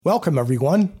Welcome,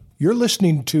 everyone. You're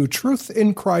listening to Truth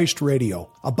in Christ Radio,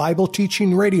 a Bible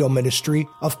teaching radio ministry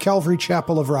of Calvary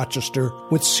Chapel of Rochester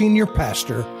with Senior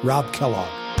Pastor Rob Kellogg.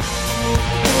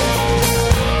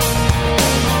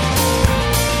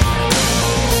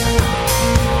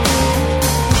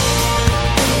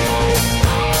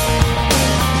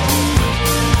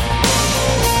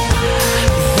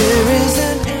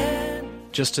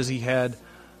 Just as he had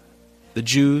the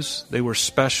Jews, they were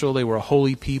special, they were a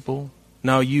holy people.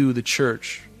 Now you, the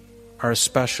church, are a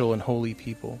special and holy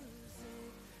people.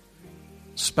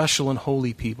 Special and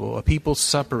holy people, a people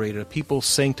separated, a people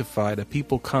sanctified, a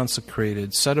people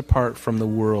consecrated, set apart from the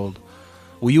world.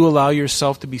 Will you allow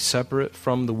yourself to be separate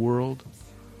from the world?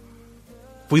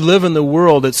 If we live in the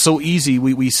world, it's so easy.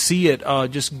 We see it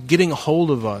just getting a hold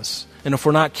of us. And if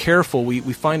we're not careful, we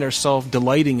find ourselves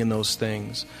delighting in those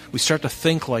things. We start to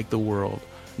think like the world.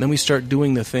 And then we start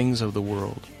doing the things of the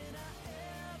world.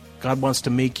 God wants to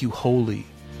make you holy.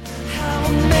 How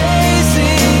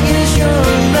amazing is your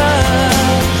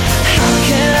love? How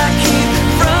can I keep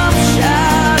from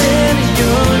shouting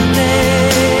your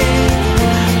name?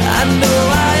 I know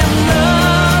I am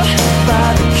loved by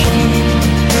the King,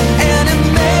 and it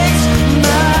makes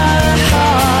my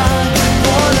heart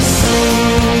wanna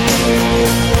sing.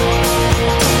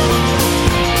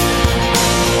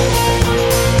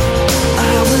 I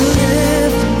will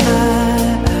lift my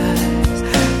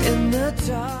eyes in the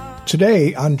dark.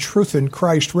 Today on Truth in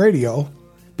Christ Radio,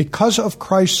 because of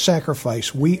Christ's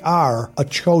sacrifice, we are a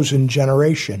chosen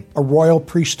generation, a royal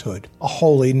priesthood, a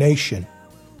holy nation.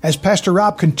 As Pastor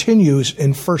Rob continues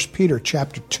in 1 Peter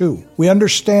chapter 2, we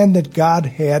understand that God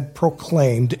had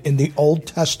proclaimed in the Old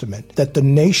Testament that the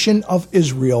nation of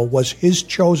Israel was his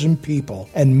chosen people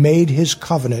and made his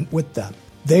covenant with them.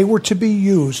 They were to be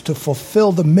used to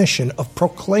fulfill the mission of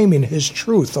proclaiming his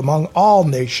truth among all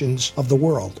nations of the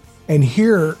world. And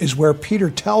here is where Peter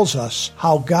tells us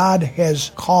how God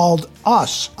has called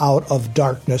us out of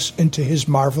darkness into his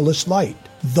marvelous light.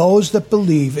 Those that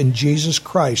believe in Jesus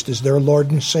Christ as their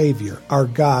Lord and Savior are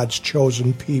God's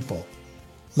chosen people.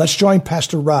 Let's join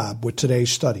Pastor Rob with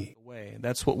today's study.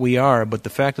 That's what we are, but the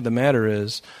fact of the matter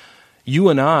is, you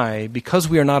and I, because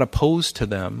we are not opposed to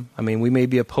them, we may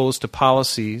be opposed to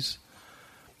policies,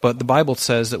 but the Bible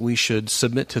says that we should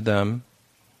submit to them.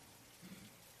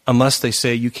 Unless they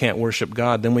say you can't worship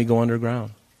God, then we go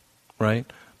underground, right?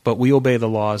 But we obey the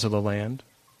laws of the land.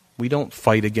 We don't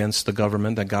fight against the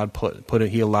government that God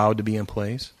He allowed to be in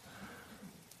place.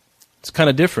 It's kind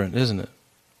of different, isn't it?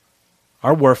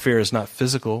 Our warfare is not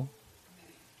physical,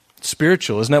 it's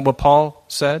spiritual. Isn't that what Paul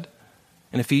said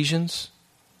in Ephesians?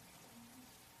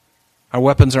 Our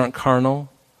weapons aren't carnal.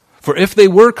 For if they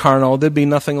were carnal, there'd be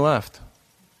nothing left.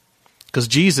 Because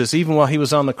Jesus, even while he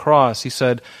was on the cross, he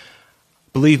said,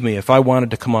 believe me, if I wanted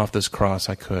to come off this cross,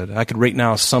 I could. I could right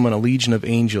now summon a legion of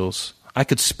angels. I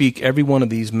could speak every one of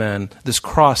these men. This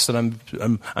cross that I'm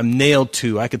nailed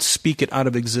to, I could speak it out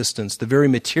of existence. The very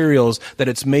materials that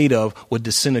it's made of would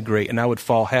disintegrate, and I would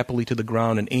fall happily to the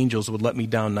ground, and angels would let me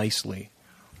down nicely.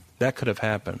 That could have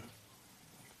happened.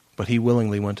 But he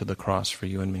willingly went to the cross for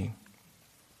you and me.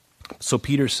 So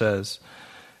Peter says,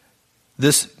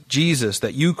 this Jesus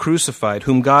that you crucified,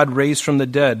 whom God raised from the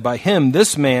dead, by him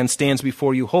this man stands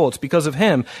before you whole. It's because of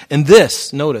him. And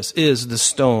this, notice, is the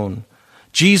stone.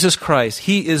 Jesus Christ,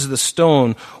 he is the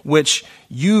stone which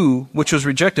was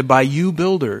rejected by you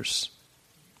builders.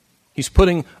 He's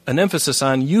putting an emphasis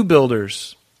on you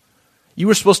builders. You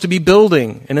were supposed to be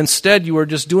building, and instead you were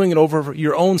just doing it over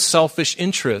your own selfish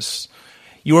interests.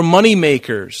 You were money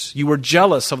makers. You were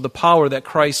jealous of the power that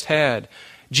Christ had.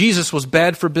 Jesus was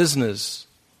bad for business.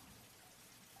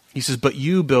 He says, but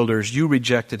you builders, you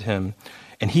rejected him,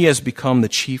 and he has become the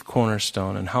chief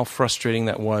cornerstone. And how frustrating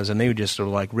that was. And they just were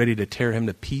like ready to tear him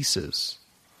to pieces.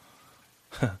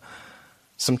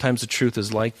 Sometimes the truth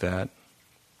is like that.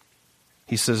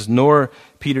 He says,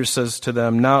 Peter says to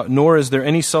them, nor is there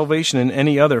any salvation in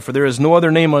any other, for there is no other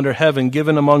name under heaven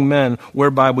given among men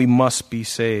whereby we must be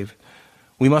saved.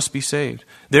 We must be saved.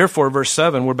 Therefore, verse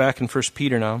 7, we're back in 1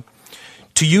 Peter now.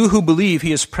 To you who believe,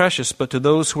 he is precious, but to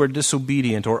those who are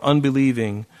disobedient or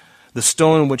unbelieving, the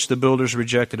stone which the builders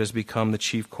rejected has become the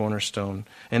chief cornerstone.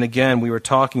 And again, we were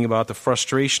talking about the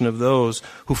frustration of those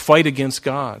who fight against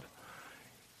God.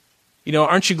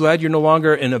 Aren't you glad you're no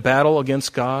longer in a battle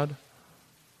against God?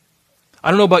 I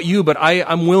don't know about you, but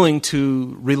I'm willing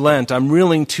to relent. I'm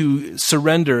willing to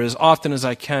surrender as often as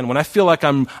I can. When I feel like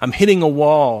I'm hitting a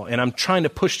wall and I'm trying to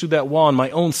push through that wall in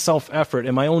my own self-effort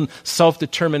and my own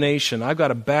self-determination, I've got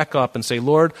to back up and say,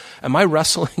 Lord, am I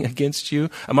wrestling against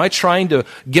you? Am I trying to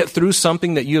get through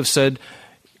something that you have said,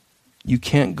 you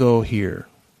can't go here?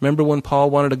 Remember when Paul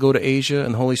wanted to go to Asia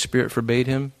and the Holy Spirit forbade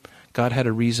him? God had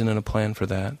a reason and a plan for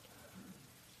that.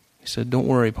 He said, don't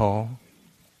worry, Paul.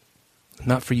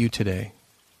 Not for you today.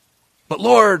 But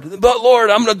Lord, I'm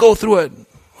going to go through it.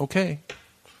 Okay.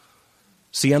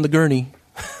 See you on the gurney.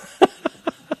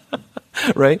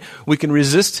 Right? We can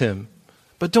resist him.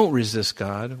 But don't resist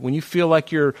God. When you feel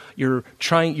like you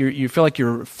feel like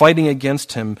you're fighting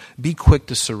against him, be quick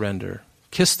to surrender.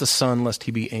 Kiss the Son lest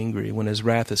he be angry when his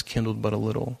wrath is kindled but a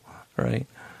little. Right?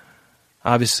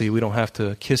 Obviously, we don't have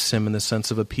to kiss him in the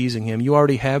sense of appeasing him. You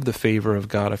already have the favor of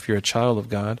God if you're a child of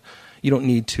God. You don't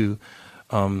need to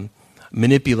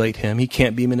manipulate him. He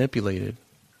can't be manipulated.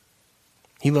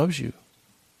 He loves you.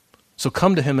 So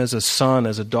come to him as a son,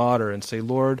 as a daughter, and say,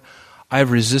 Lord, I've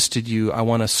resisted you. I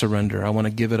want to surrender. I want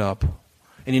to give it up.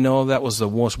 And you know, that was the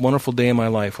most wonderful day of my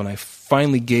life when I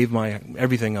finally gave my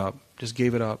everything up. Just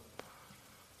gave it up.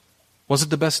 Was it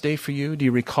the best day for you? Do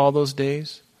you recall those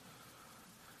days?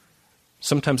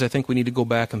 Sometimes I think we need to go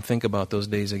back and think about those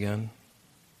days again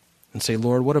and say,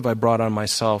 Lord, what have I brought on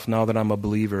myself now that I'm a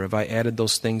believer? Have I added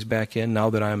those things back in now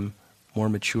that I'm more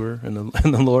mature in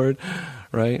the Lord?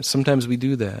 Right? Sometimes we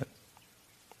do that.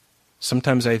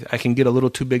 Sometimes I can get a little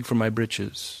too big for my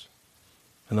britches.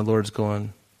 And the Lord's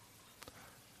going,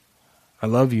 I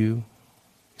love you.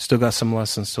 Still got some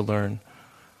lessons to learn.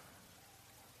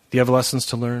 Do you have lessons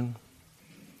to learn?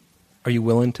 Are you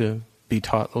willing to be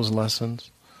taught those lessons?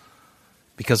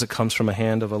 Because it comes from a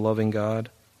hand of a loving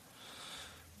God.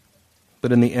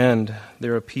 But in the end,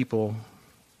 there are people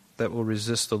that will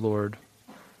resist the Lord.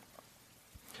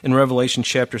 In Revelation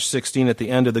chapter 16, at the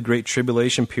end of the Great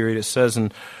Tribulation period, it says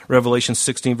in Revelation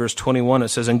 16, verse 21, it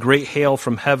says, and great hail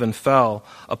from heaven fell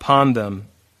upon them,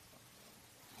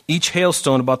 each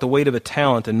hailstone about the weight of a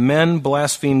talent, and men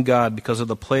blasphemed God because of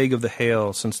the plague of the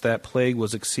hail, since that plague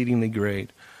was exceedingly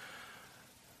great.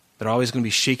 They're always going to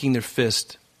be shaking their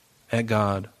fist at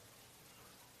God.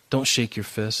 Don't shake your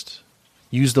fist.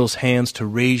 Use those hands to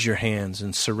raise your hands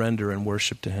and surrender and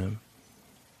worship to him.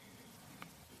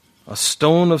 A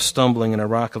stone of stumbling and a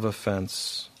rock of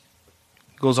offense.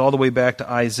 It goes all the way back to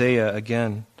Isaiah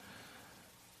again.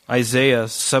 Isaiah,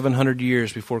 700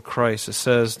 years before Christ, it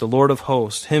says, the Lord of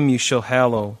hosts, him you shall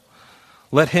hallow.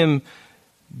 Let him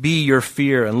be your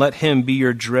fear, and let him be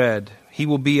your dread. He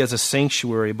will be as a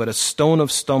sanctuary, but a stone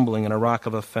of stumbling and a rock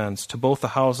of offense to both the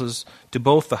houses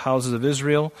of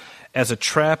Israel, as a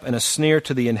trap and a snare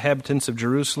to the inhabitants of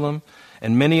Jerusalem.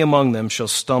 And many among them shall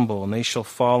stumble, and they shall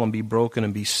fall and be broken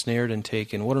and be snared and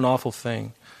taken. What an awful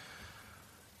thing.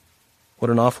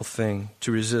 What an awful thing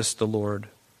to resist the Lord.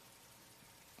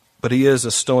 But he is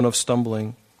a stone of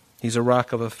stumbling. He's a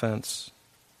rock of offense.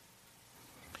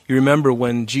 You remember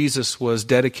when Jesus was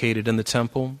dedicated in the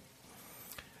temple?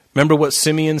 Remember what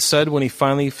Simeon said when he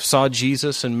finally saw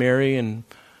Jesus and Mary and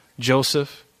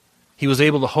Joseph? He was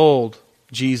able to hold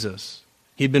Jesus.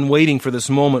 He'd been waiting for this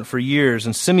moment for years,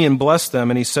 and Simeon blessed them,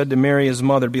 and he said to Mary his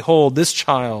mother, behold, this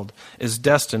child is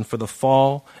destined for the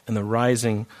fall and the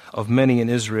rising of many in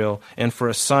Israel, and for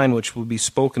a sign which will be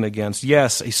spoken against.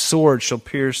 Yes, a sword shall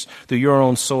pierce through your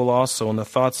own soul also, and the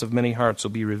thoughts of many hearts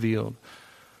will be revealed.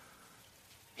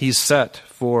 He's set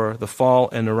for the fall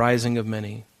and the rising of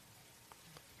many.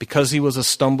 Because he was a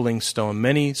stumbling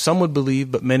stone, some would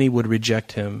believe, but many would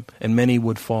reject him, and many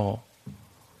would fall.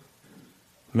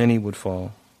 Many would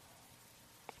fall.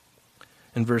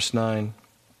 In verse 9,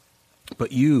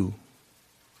 but you're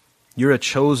a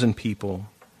chosen people.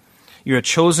 You're a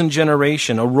chosen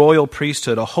generation, a royal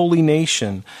priesthood, a holy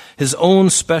nation, his own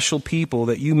special people,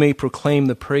 that you may proclaim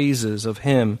the praises of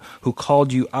him who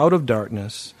called you out of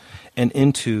darkness and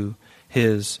into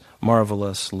his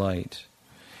marvelous light.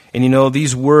 And you know,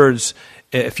 these words,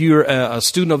 if you're a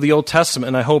student of the Old Testament,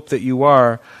 and I hope that you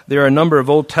are, there are a number of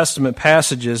Old Testament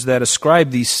passages that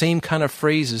ascribe these same kind of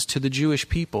phrases to the Jewish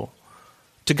people,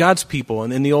 to God's people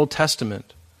in the Old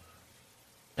Testament.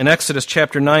 In Exodus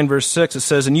chapter 9, verse 6, it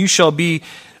says, and you shall be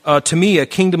to me a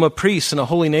kingdom of priests and a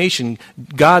holy nation.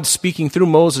 God speaking through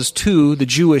Moses to the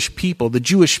Jewish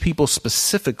people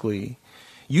specifically.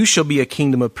 You shall be a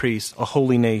kingdom of priests, a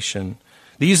holy nation.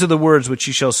 These are the words which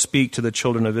you shall speak to the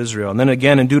children of Israel. And then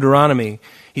again in Deuteronomy,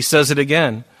 he says it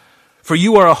again. For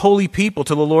you are a holy people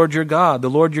to the Lord your God. The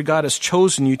Lord your God has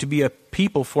chosen you to be a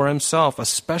people for himself, a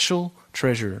special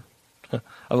treasure.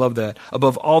 I love that.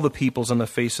 Above all the peoples on the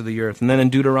face of the earth. And then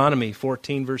in Deuteronomy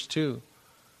 14, verse 2,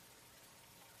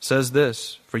 says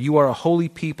this, for you are a holy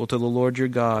people to the Lord your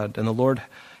God, and the Lord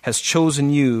has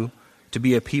chosen you to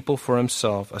be a people for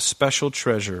himself, a special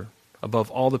treasure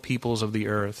above all the peoples of the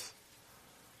earth.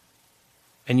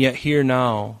 And yet here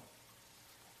now,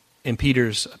 in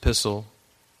Peter's epistle,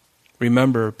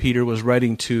 Remember, Peter was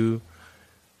writing to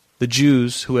the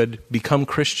Jews who had become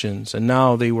Christians, and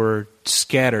now they were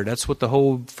scattered. That's what the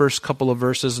whole first couple of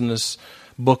verses in this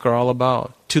book are all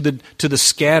about. To the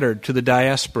scattered, to the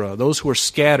diaspora, those who were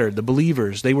scattered, the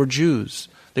believers, they were Jews.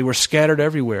 They were scattered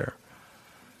everywhere.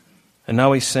 And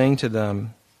now he's saying to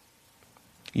them,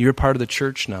 you're part of the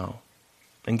church now.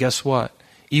 And guess what?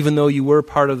 Even though you were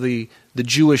part of the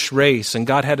Jewish race, and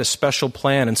God had a special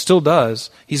plan, and still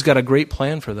does, he's got a great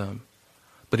plan for them.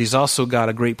 But he's also got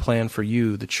a great plan for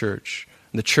you, the church.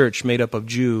 The church made up of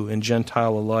Jew and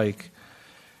Gentile alike.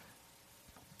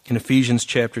 In Ephesians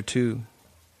chapter 2,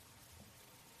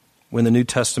 we're in the New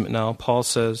Testament now, Paul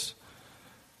says,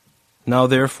 now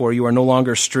therefore you are no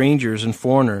longer strangers and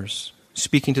foreigners,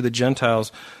 speaking to the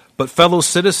Gentiles, but fellow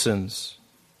citizens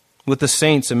with the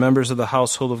saints and members of the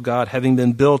household of God, having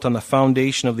been built on the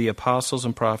foundation of the apostles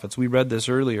and prophets. We read this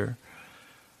earlier.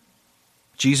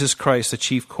 Jesus Christ, the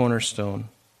chief cornerstone.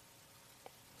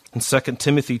 In 2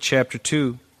 Timothy chapter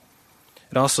 2,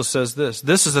 it also says this,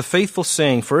 this is a faithful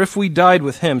saying, for if we died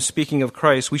with him, speaking of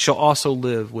Christ, we shall also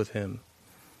live with him.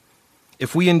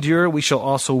 If we endure, we shall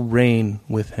also reign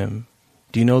with him.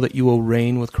 Do you know that you will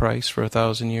reign with Christ for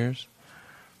 1,000 years?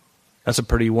 That's a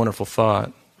pretty wonderful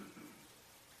thought.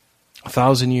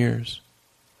 1,000 years.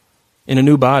 In a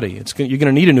new body. You're going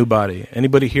to need a new body.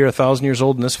 Anybody here 1,000 years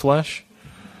old in this flesh?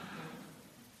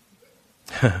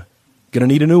 Going to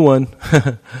need a new one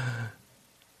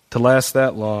to last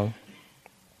that long.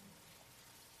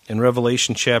 In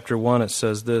Revelation chapter 1, it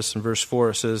says this, in verse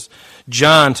 4, it says,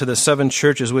 John, to the 7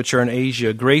 churches which are in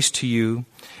Asia, grace to you,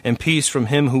 and peace from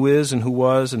him who is, and who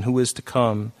was, and who is to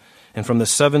come, and from the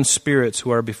 7 spirits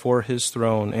who are before his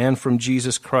throne, and from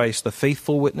Jesus Christ, the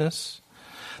faithful witness,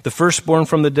 the firstborn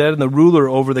from the dead, and the ruler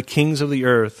over the kings of the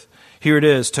earth. Here it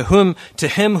is, to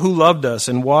him who loved us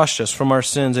and washed us from our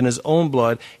sins in his own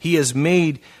blood, he has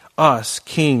made us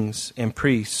kings and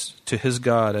priests to his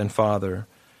God and Father.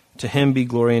 To him be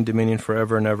glory and dominion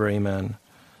forever and ever. Amen.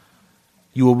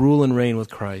 You will rule and reign with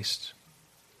Christ.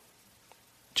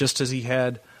 Just as he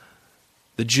had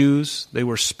the Jews, they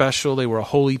were special, they were a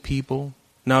holy people.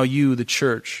 Now you, the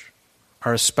church,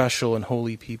 are a special and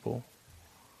holy people.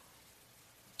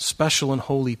 Special and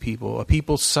holy people, a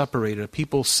people separated, a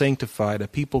people sanctified, a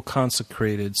people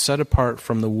consecrated, set apart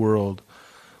from the world.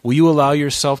 Will you allow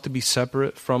yourself to be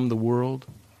separate from the world?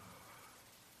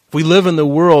 If we live in the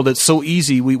world, it's so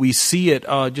easy. We see it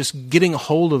just getting a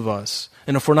hold of us.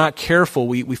 And if we're not careful,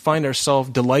 we find ourselves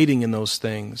delighting in those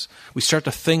things. We start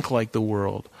to think like the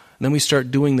world. And then we start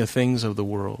doing the things of the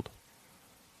world.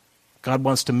 God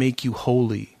wants to make you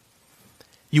holy.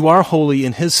 You are holy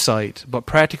in his sight, but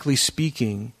practically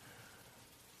speaking,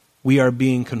 we are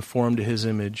being conformed to his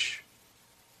image.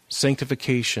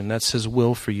 Sanctification, that's his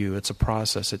will for you. It's a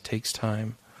process. It takes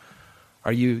time.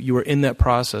 You are in that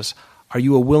process. Are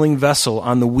you a willing vessel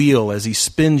on the wheel as he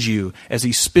spins you? As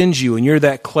he spins you and you're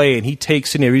that clay and he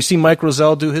takes in there. You see Mike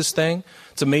Roselle do his thing?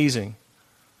 It's amazing.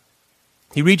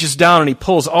 He reaches down and he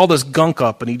pulls all this gunk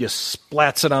up and he just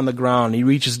splats it on the ground. He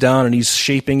reaches down and he's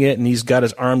shaping it and he's got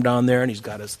his arm down there and he's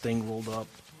got his thing rolled up.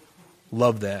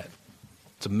 Love that.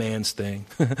 It's a man's thing.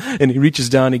 And he reaches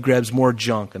down, he grabs more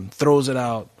junk and throws it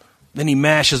out. Then he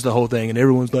mashes the whole thing and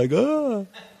everyone's like, ah.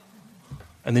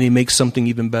 And then he makes something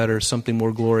even better, something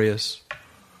more glorious.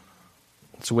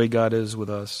 It's the way God is with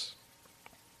us.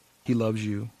 He loves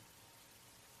you.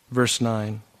 Verse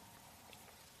 9.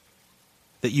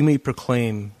 That you may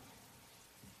proclaim,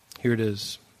 here it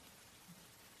is,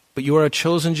 but you are a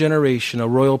chosen generation, a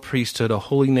royal priesthood, a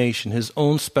holy nation, his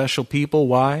own special people.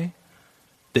 Why?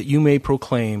 That you may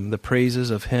proclaim the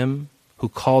praises of him who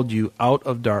called you out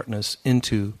of darkness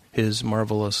into his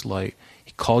marvelous light.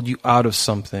 He called you out of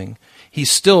something. He's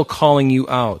still calling you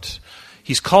out.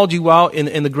 He's called you out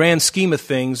in the grand scheme of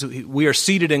things. We are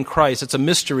seated in Christ. It's a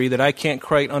mystery that I can't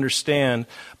quite understand,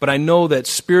 but I know that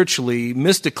spiritually,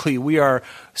 mystically, we are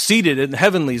seated in the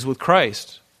heavenlies with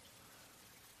Christ.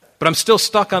 But I'm still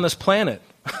stuck on this planet,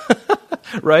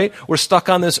 right? We're stuck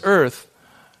on this earth,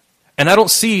 and I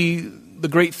don't see the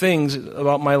great things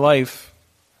about my life,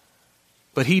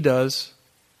 but he does.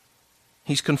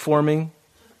 He's conforming.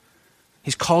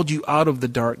 He's called you out of the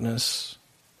darkness.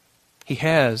 He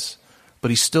has. But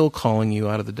he's still calling you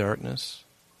out of the darkness.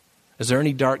 Is there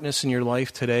any darkness in your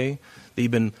life today that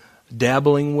you've been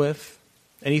dabbling with?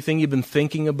 Anything you've been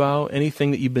thinking about?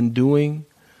 Anything that you've been doing?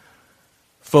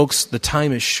 Folks, the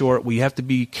time is short. We have to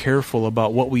be careful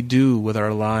about what we do with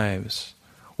our lives.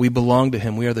 We belong to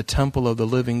him. We are the temple of the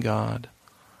living God.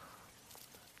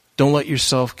 Don't let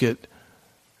yourself get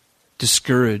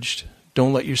discouraged.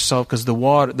 Don't let yourself, because the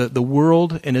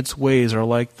world and its ways are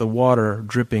like the water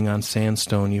dripping on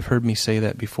sandstone. You've heard me say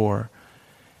that before.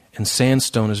 And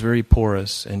sandstone is very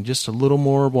porous, and just a little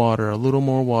more water,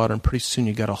 and pretty soon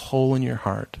you got a hole in your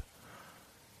heart.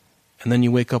 And then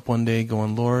you wake up one day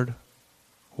going, Lord,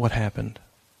 what happened?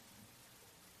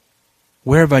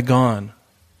 Where have I gone?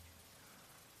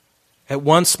 At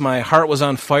once my heart was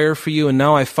on fire for you, and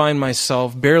now I find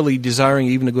myself barely desiring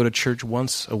even to go to church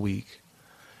once a week.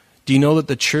 Do you know that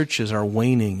the churches are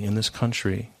waning in this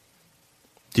country?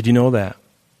 Did you know that?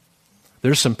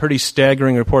 There's some pretty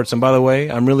staggering reports. And by the way,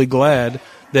 I'm really glad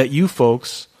that you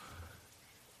folks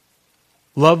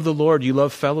love the Lord. You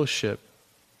love fellowship.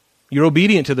 You're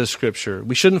obedient to the Scripture.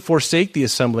 We shouldn't forsake the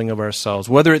assembling of ourselves.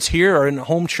 Whether it's here or in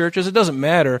home churches, it doesn't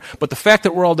matter. But the fact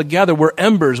that we're all together, we're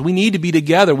embers. We need to be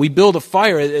together. We build a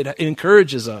fire. It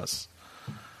encourages us.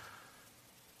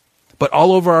 But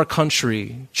all over our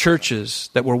country, churches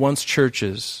that were once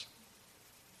churches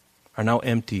are now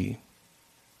empty.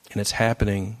 And it's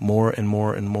happening more and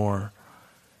more and more.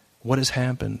 What has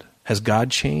happened? Has God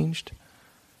changed?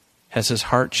 Has His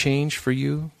heart changed for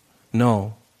you?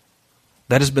 No.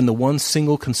 That has been the one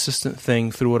single consistent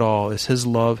thing through it all, is His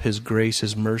love, His grace,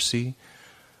 His mercy.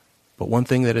 But one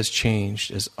thing that has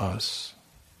changed is us.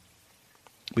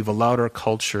 We've allowed our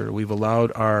culture, we've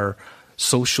allowed our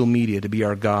social media to be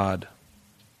our God.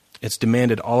 It's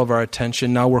demanded all of our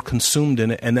attention. Now we're consumed in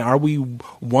it. And are we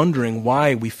wondering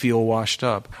why we feel washed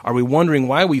up? Are we wondering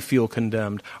why we feel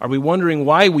condemned? Are we wondering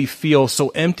why we feel so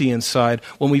empty inside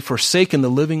when we've forsaken the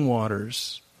living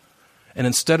waters? And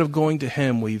instead of going to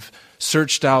Him, we've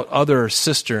searched out other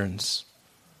cisterns.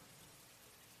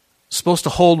 Supposed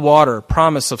to hold water,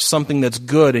 promise of something that's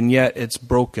good, and yet it's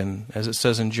broken, as it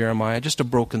says in Jeremiah, just a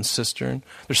broken cistern.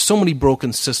 There's so many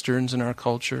broken cisterns in our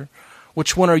culture.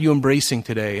 Which one are you embracing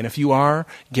today? And if you are,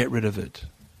 get rid of it.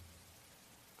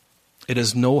 It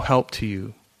is no help to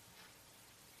you.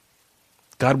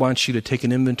 God wants you to take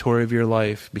an inventory of your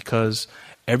life, because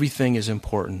everything is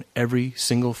important. Every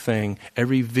single thing,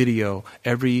 every video,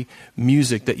 every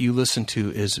music that you listen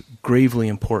to is gravely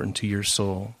important to your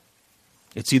soul.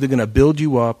 It's either going to build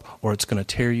you up or it's going to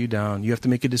tear you down. You have to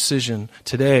make a decision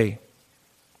today.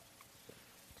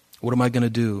 What am I going to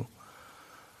do?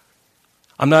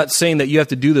 I'm not saying that you have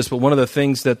to do this, but one of the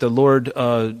things that the Lord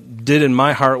did in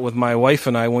my heart with my wife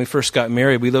and I when we first got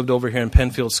married, we lived over here in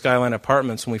Penfield Skyline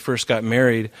Apartments when we first got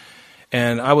married,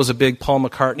 and I was a big Paul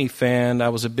McCartney fan, I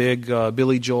was a big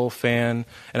Billy Joel fan,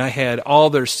 and I had all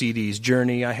their CDs,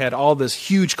 Journey, I had all this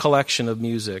huge collection of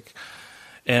music,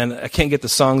 and I can't get the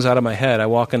songs out of my head. I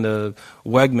walk into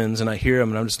Wegmans and I hear them,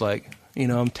 and I'm just like,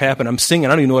 I'm tapping, I'm singing, I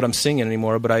don't even know what I'm singing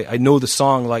anymore, but I know the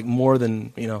song like more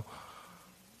than,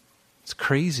 It's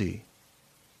crazy.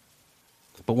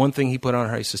 But one thing He put on her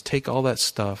heart, He says, take all that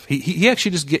stuff. He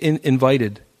actually just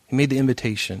invited. He made the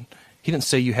invitation. He didn't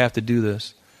say you have to do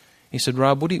this. He said,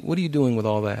 Rob, what are you doing with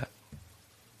all that?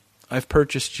 I've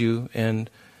purchased you, and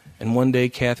one day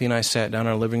Kathy and I sat down in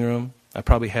our living room. I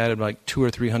probably had like 200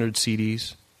 or 300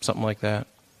 CDs, something like that.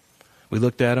 We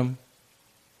looked at them,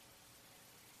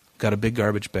 got a big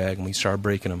garbage bag, and we started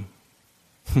breaking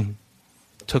them.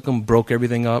 Took them, broke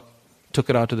everything up, took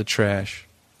it out to the trash.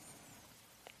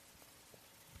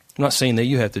 I'm not saying that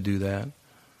you have to do that.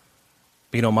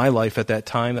 But, my life at that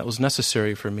time, that was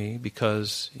necessary for me,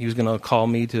 because He was going to call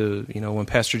me to, when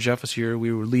Pastor Jeff was here,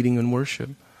 we were leading in worship.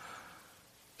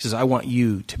 He says, I want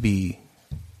you to be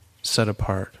set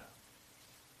apart.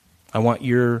 I want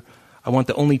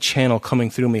the only channel coming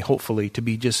through me, hopefully, to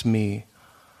be just me.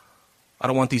 I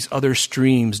don't want these other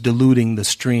streams diluting the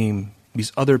stream.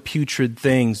 These other putrid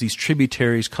things, these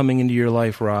tributaries coming into your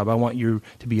life, Rob. I want you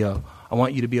to be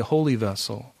a holy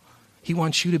vessel. He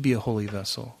wants you to be a holy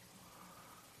vessel.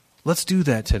 Let's do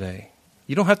that today.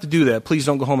 You don't have to do that. Please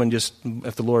don't go home and just,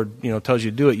 if the Lord, tells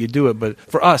you to do it, you do it. But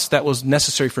for us, that was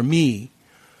necessary for me.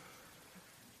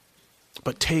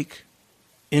 But take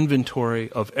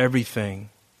inventory of everything.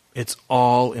 It's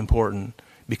all important.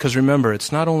 Because remember,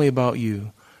 it's not only about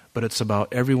you, but it's about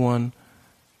everyone,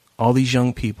 all these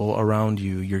young people around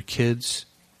you, your kids,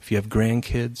 if you have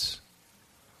grandkids.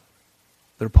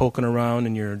 They're poking around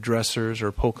in your dressers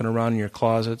or poking around in your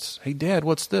closets. Hey, Dad,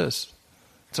 what's this?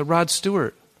 It's a Rod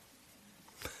Stewart.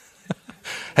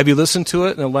 Have you listened to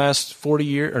it in the last 40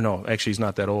 years? Or no, actually he's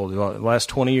not that old. The last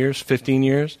 20 years, 15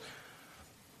 years?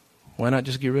 Why not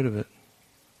just get rid of it?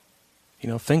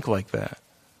 Think like that.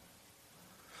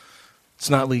 It's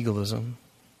not legalism.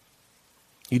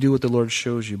 You do what the Lord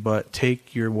shows you, but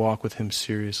take your walk with Him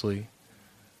seriously.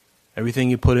 Everything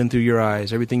you put in through your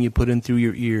eyes, everything you put in through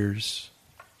your ears,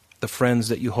 the friends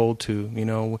that you hold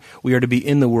to, we are to be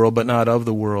in the world, but not of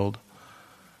the world.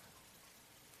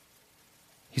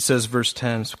 He says, verse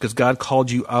 10, because God called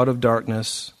you out of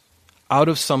darkness, out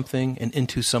of something and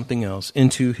into something else,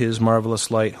 into his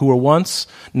marvelous light, who were once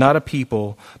not a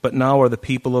people, but now are the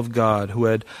people of God, who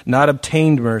had not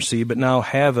obtained mercy, but now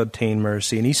have obtained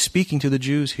mercy. And he's speaking to the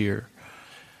Jews here.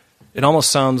 It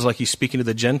almost sounds like he's speaking to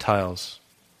the Gentiles,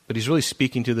 but he's really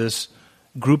speaking to this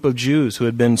group of Jews who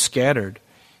had been scattered.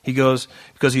 He goes,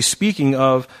 because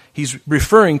he's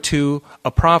referring to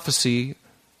a prophecy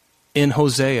in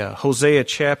Hosea. Hosea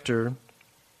chapter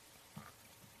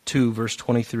 2, verse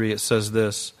 23, it says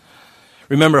this.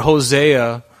 Remember,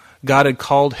 Hosea, God had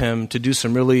called him to do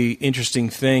some really interesting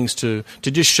things, to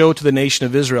just show to the nation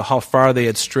of Israel how far they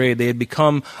had strayed. They had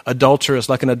become adulterous,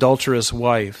 like an adulterous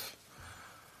wife.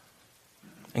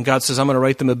 And God says, I'm going to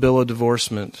write them a bill of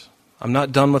divorcement. I'm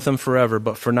not done with them forever,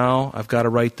 but for now, I've got to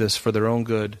write this for their own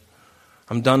good.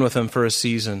 I'm done with them for a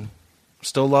season.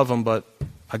 Still love them, but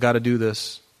I got to do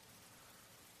this.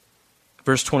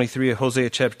 Verse 23 of Hosea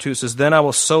chapter 2 says, Then I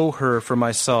will sow her for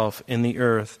myself in the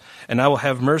earth, and I will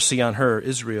have mercy on her,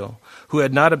 Israel, who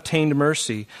had not obtained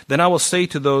mercy. Then I will say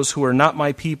to those who are not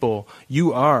my people,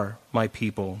 You are my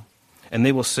people. And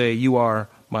they will say, You are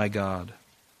my God.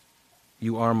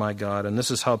 You are my God. And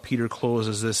this is how Peter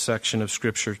closes this section of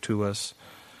Scripture to us.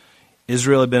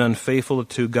 Israel had been unfaithful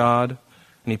to God,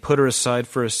 and he put her aside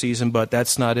for a season, but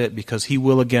that's not it, because he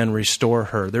will again restore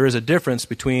her. There is a difference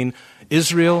between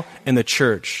Israel and the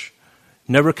church.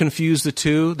 Never confuse the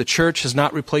two. The church has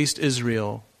not replaced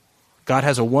Israel. God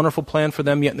has a wonderful plan for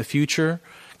them yet in the future,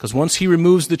 because once he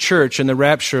removes the church and the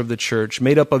rapture of the church,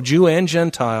 made up of Jew and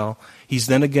Gentile, he's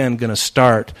then again going to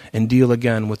start and deal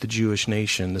again with the Jewish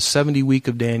nation. The 70th week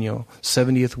of Daniel,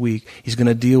 70th week, he's going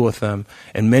to deal with them,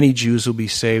 and many Jews will be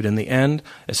saved. In the end,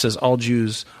 it says all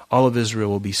Jews, all of Israel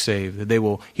will be saved.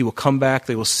 He will come back,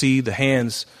 they will see the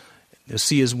hands, they'll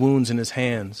see his wounds in his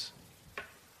hands.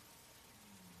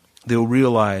 They'll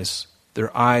realize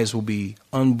their eyes will be,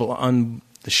 the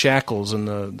shackles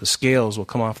and the scales will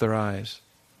come off their eyes.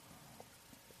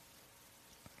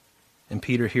 And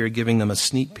Peter here giving them a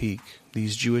sneak peek,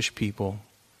 these Jewish people,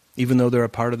 even though they're a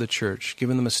part of the church,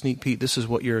 giving them a sneak peek. This is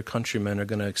what your countrymen are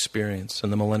going to experience in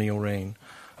the millennial reign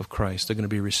of Christ. They're going to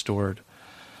be restored.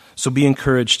 So be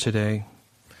encouraged today.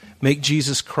 Make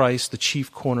Jesus Christ the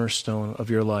chief cornerstone of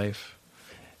your life.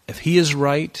 If he is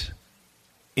right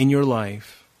in your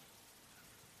life,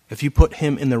 if you put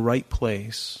him in the right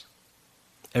place,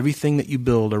 everything that you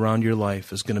build around your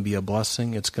life is going to be a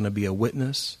blessing. It's going to be a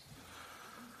witness.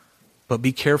 But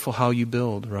be careful how you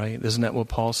build, right? Isn't that what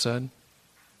Paul said?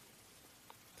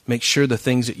 Make sure the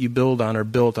things that you build on are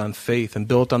built on faith and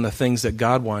built on the things that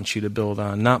God wants you to build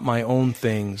on, not my own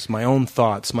things, my own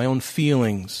thoughts, my own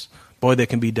feelings. Boy, they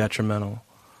can be detrimental.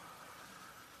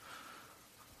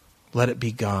 Let it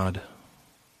be God.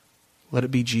 Let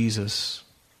it be Jesus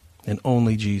and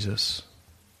only Jesus.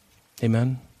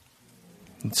 Amen?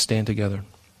 Let's stand together.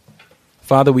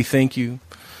 Father, we thank you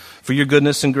for your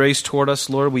goodness and grace toward us,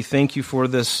 Lord. We thank you for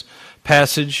this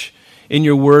passage in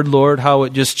your word, Lord, how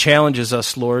it just challenges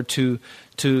us, Lord, to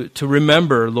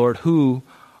remember, Lord, who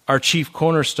our chief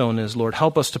cornerstone is, Lord.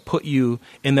 Help us to put you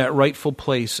in that rightful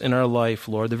place in our life,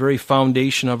 Lord, the very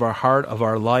foundation of our heart, of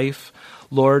our life,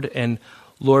 Lord. And,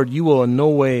 Lord, you will in no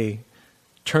way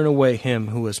turn away him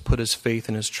who has put his faith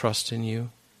and his trust in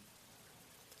you.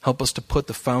 Help us to put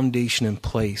the foundation in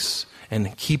place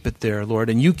and keep it there, Lord.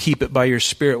 And you keep it by your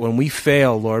Spirit. When we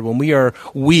fail, Lord, when we are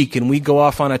weak and we go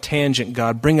off on a tangent,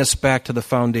 God, bring us back to the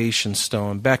foundation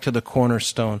stone, back to the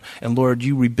cornerstone. And Lord,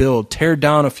 you rebuild. Tear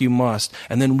down if you must,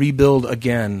 and then rebuild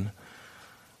again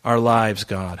our lives,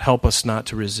 God. Help us not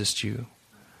to resist you.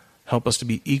 Help us to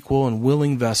be equal and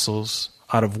willing vessels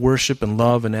out of worship and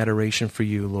love and adoration for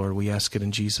you, Lord. We ask it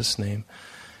in Jesus' name.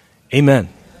 Amen.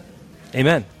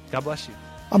 Amen. God bless you.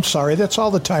 I'm sorry, that's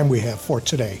all the time we have for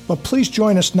today. But please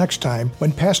join us next time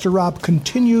when Pastor Rob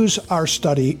continues our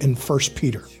study in 1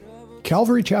 Peter.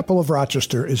 Calvary Chapel of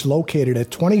Rochester is located at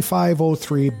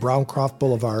 2503 Browncroft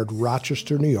Boulevard,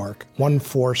 Rochester, New York,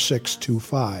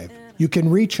 14625. You can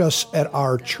reach us at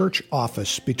our church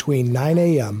office between 9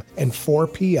 a.m. and 4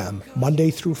 p.m. Monday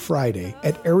through Friday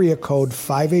at area code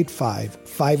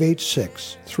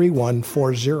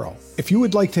 585-586-3140. If you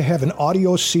would like to have an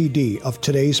audio CD of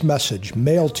today's message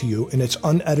mailed to you in its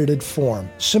unedited form,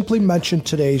 simply mention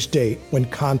today's date when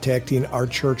contacting our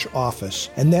church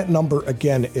office. And that number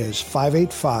again is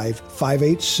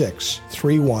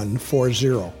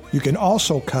 585-586-3140. You can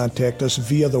also contact us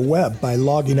via the web by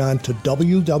logging on to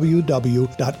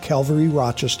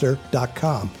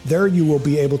www.calvaryrochester.com. There you will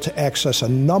be able to access a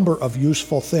number of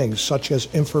useful things such as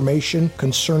information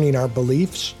concerning our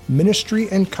beliefs, ministry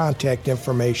and contact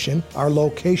information, our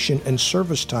location and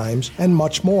service times, and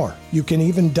much more. You can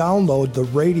even download the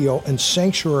radio and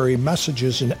sanctuary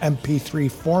messages in MP3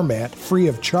 format free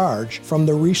of charge from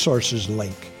the resources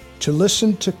link. To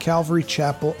listen to Calvary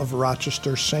Chapel of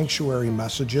Rochester Sanctuary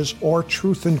messages or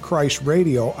Truth in Christ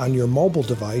Radio on your mobile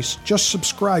device, just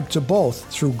subscribe to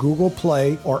both through Google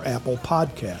Play or Apple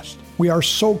Podcast. We are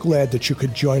so glad that you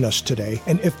could join us today,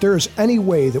 and if there is any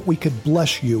way that we could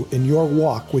bless you in your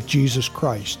walk with Jesus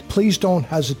Christ, please don't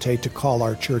hesitate to call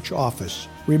our church office.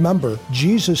 Remember,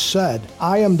 Jesus said,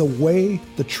 "I am the way,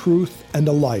 the truth, and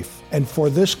the life, and for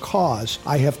this cause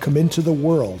I have come into the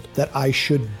world, that I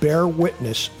should bear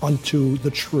witness unto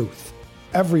the truth.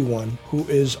 Everyone who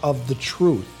is of the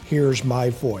truth hears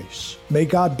my voice." May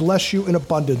God bless you in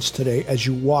abundance today as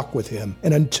you walk with Him.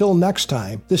 And until next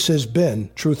time, this has been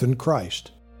Truth in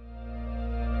Christ.